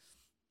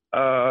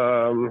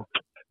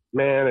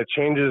 Man, it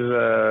changes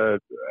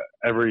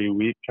every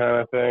week,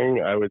 kind of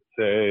thing. I would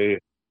say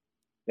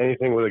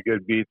anything with a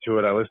good beat to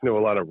it. I listen to a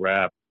lot of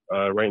rap.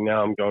 Right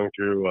now I'm going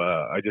through,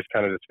 I just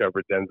kind of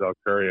discovered Denzel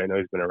Curry. I know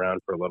he's been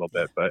around for a little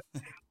bit, but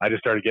I just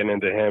started getting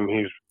into him.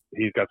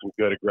 He's got some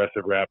good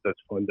aggressive rap that's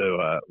fun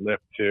to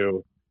lift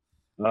to.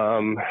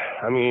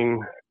 I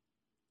mean,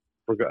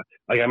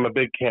 I'm a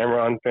big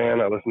Cameron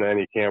fan. I listen to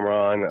any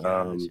Cameron.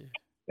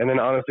 And then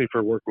honestly,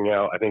 for working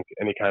out, I think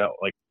any kind of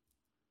like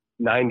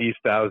 90s,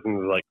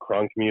 thousands, like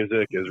crunk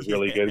music is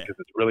really good because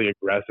it's really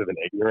aggressive and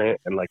ignorant.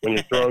 And like when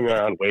you're throwing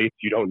around weights,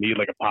 you don't need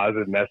like a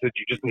positive message.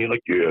 You just need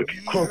like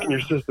crunk in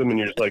your system, and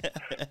you're just like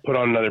put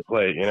on another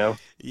plate,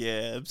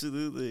 Yeah,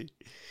 absolutely.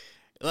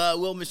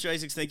 Well, Mr.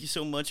 Isaacs, thank you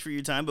so much for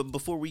your time. But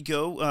before we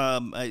go,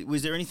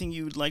 was there anything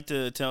you would like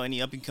to tell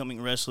any up and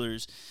coming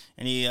wrestlers?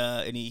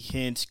 Any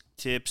hints,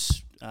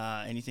 tips,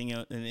 anything,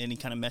 any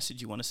kind of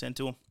message you want to send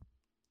to them?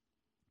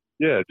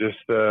 Yeah, just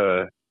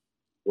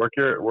work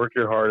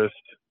your hardest.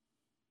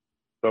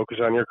 Focus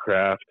on your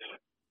craft.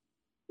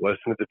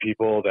 Listen to the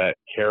people that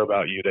care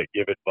about you, that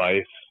give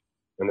advice,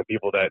 and the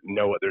people that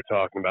know what they're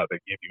talking about, that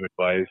give you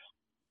advice.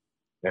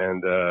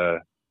 And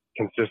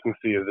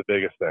consistency is the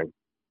biggest thing.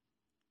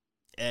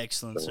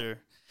 Excellent, sir.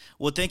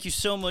 Well, thank you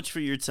so much for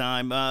your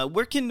time.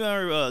 Where can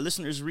our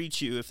listeners reach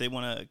you if they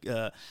want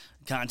to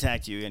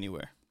contact you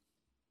anywhere?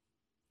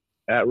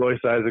 At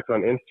Royce Isaacs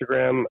on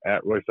Instagram,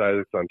 at Royce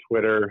Isaacs on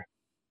Twitter,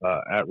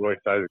 at Royce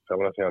Isaacs, I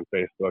want to say on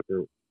Facebook,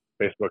 or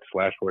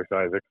Facebook/Royce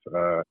Isaacs,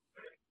 for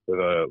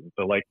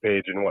the like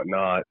page and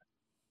whatnot.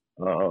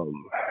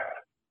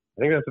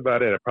 I think that's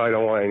about it. I probably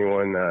don't want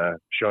anyone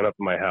showing up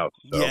in my house.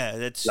 So yeah,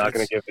 that's not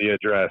going to give the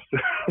address.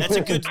 That's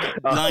a good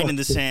line in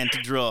the sand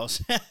to draw.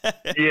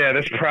 Yeah,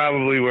 that's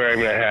probably where I'm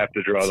going to have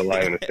to draw the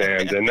line in the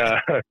sand. And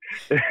yeah,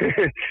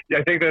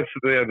 I think that's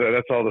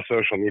all the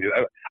social media.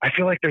 I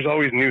feel like there's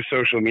always new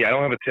social media. I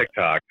don't have a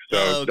TikTok,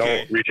 so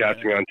don't reach out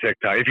to me on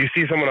TikTok. If you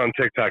see someone on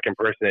TikTok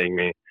impersonating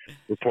me,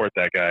 report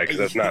that guy, because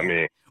that's not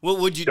me. What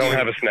would you do? Don't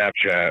have a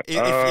Snapchat.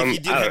 If you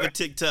did have a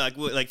TikTok,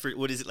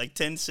 what is it, like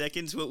 10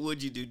 seconds? What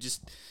would you do?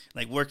 Just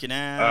like working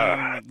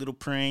out, like little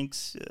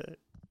pranks?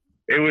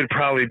 It would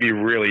probably be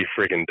really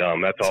freaking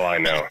dumb. That's all I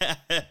know.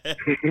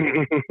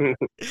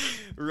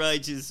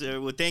 Righteous,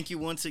 sir. Well, thank you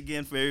once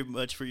again very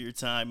much for your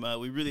time.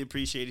 We really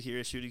appreciate it here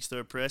at Shooting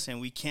Star Press, and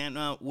we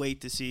cannot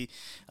wait to see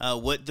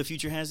what the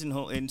future has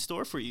in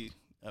store for you.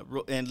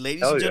 And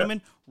ladies and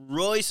gentlemen,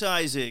 Royce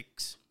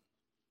Isaacs.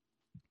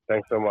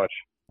 Thanks so much.